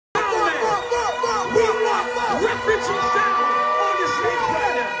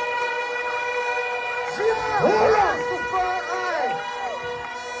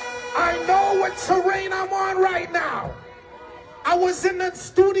terrain I'm on right now. I was in the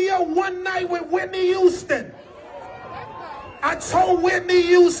studio one night with Whitney Houston. I told Whitney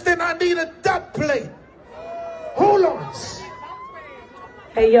Houston I need a dub plate. Hold on.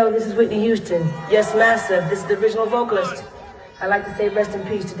 Hey yo, this is Whitney Houston. Yes, master. This is the original vocalist. I'd like to say rest in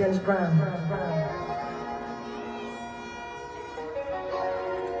peace to Dennis Brown.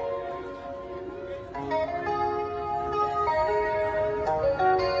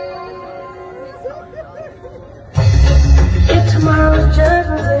 If tomorrow's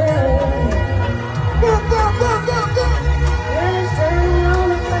judgment day, we're standing on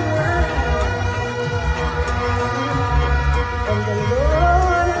the front line, and the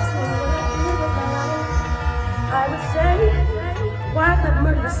Lord asks me what I did with my life, I would say, why not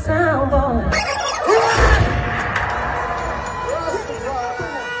murder the sound boy?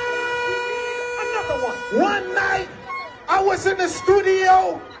 Another one. One night, I was in the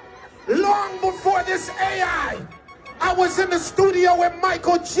studio long before this AI. I was in the studio with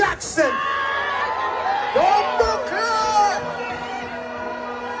Michael Jackson.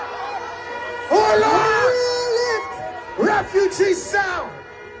 Hold on! Refugee-sound.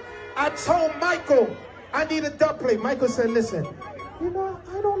 I told Michael I need a dub plate. Michael said, listen, you know,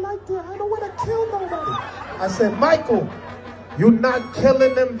 I don't like that. I don't want to kill nobody. I said, Michael, you're not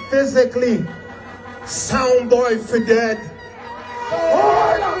killing them physically. Sound boy for dead.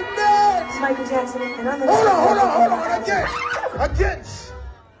 Hold on. Michael Jackson, and I'm in the Hold studio. on, again.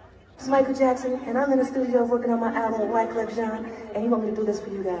 It's Michael Jackson, and I'm in the studio working on my album, wyclefjean, and he want me to do this for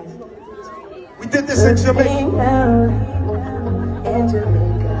you guys. We did this in Jamaica. In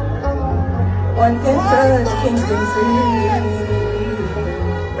Jamaica, one can touch Kingston City.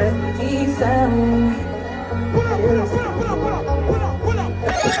 Refugee-sound. Put up.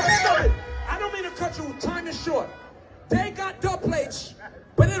 I don't mean to cut you. Time is short. They got dub plates,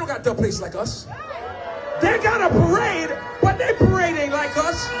 but they don't got dub plates like us. They got a parade, but they parade ain't like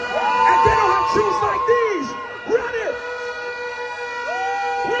us. And they don't have shoes like these. Run it.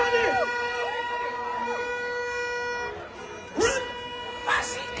 Run it. Run. I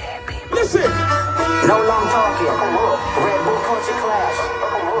see dead people. Listen. No long talking. Red Bull culture clash.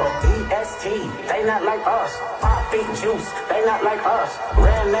 EST, they not like us. Pop big juice, they not like us.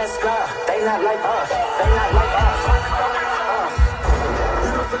 Red mescla, they not like us. They not like us.